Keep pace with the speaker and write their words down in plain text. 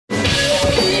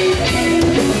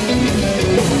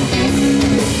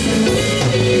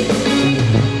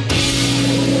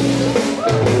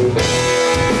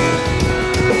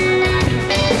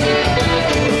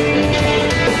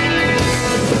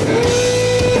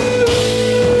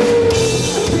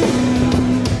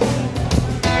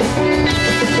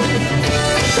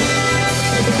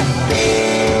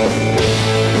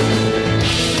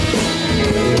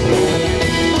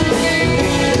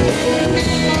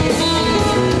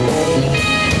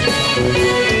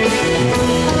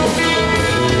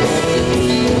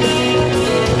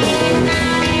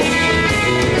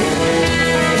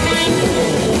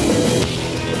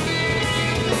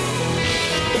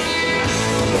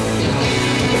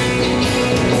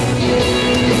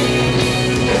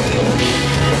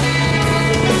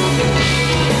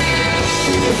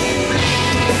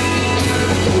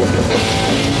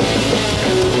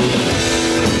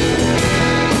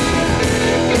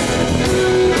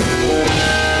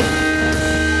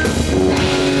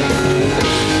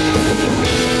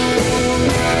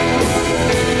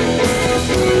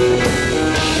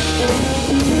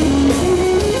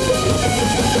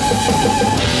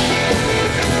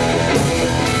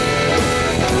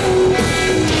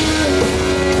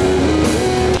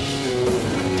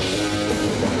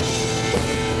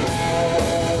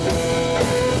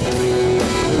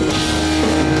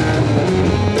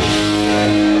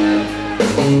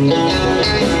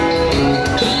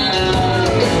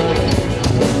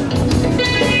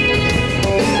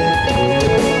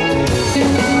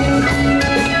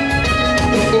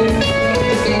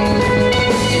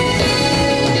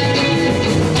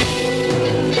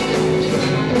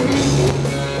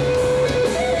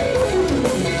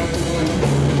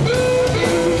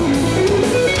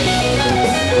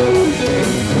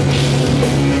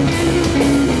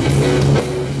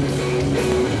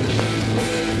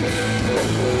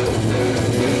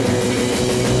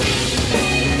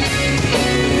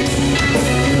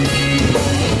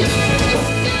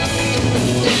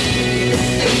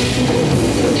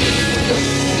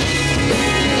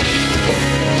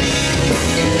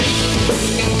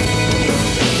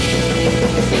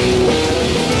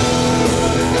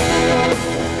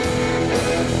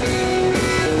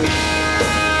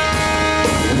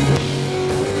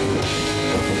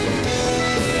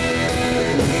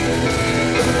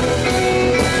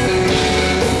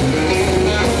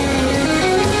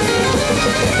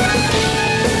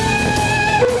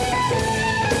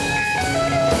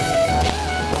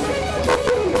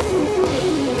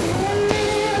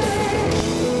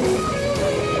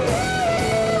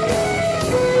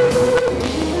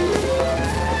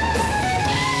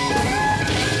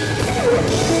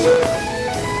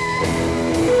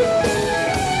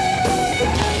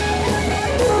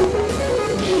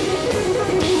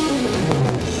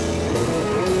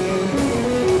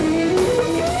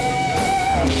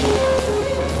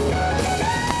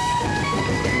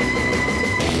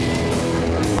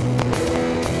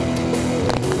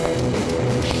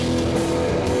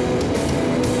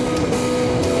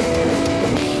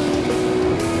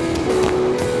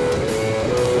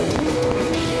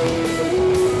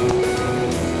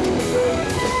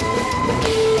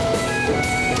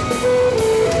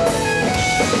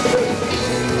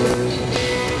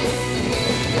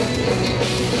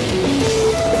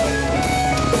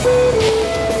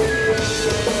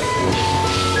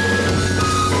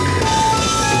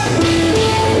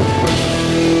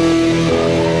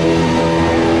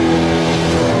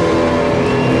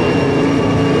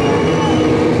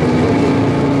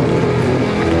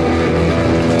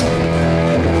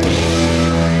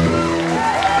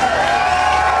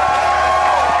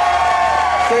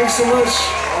Thanks so much.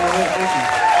 Thank you.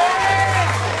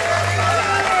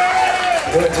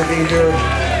 Glad to be here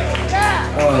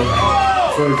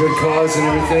for a good cause and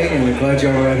everything, and I'm glad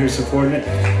y'all were out here supporting it.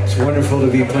 It's wonderful to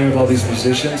be playing with all these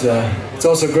musicians. It's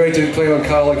also great to be playing with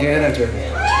Kyle again after 14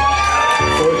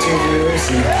 years.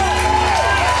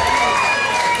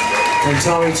 And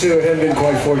Tommy too. It hadn't been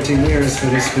quite 14 years,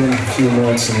 but it's been a few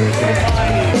months and everything.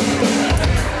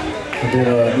 I've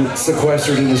been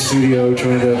sequestered in the studio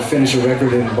trying to finish a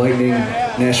record in lightning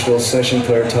Nashville session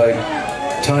player type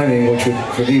timing, which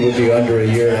for me would be under a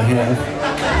year and a half.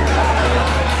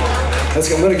 I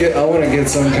want to get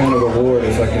some kind of award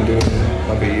if I can do it in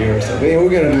like a year or so. But yeah, we're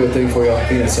gonna do a thing for you. I'll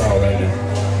be in a song right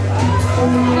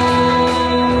now.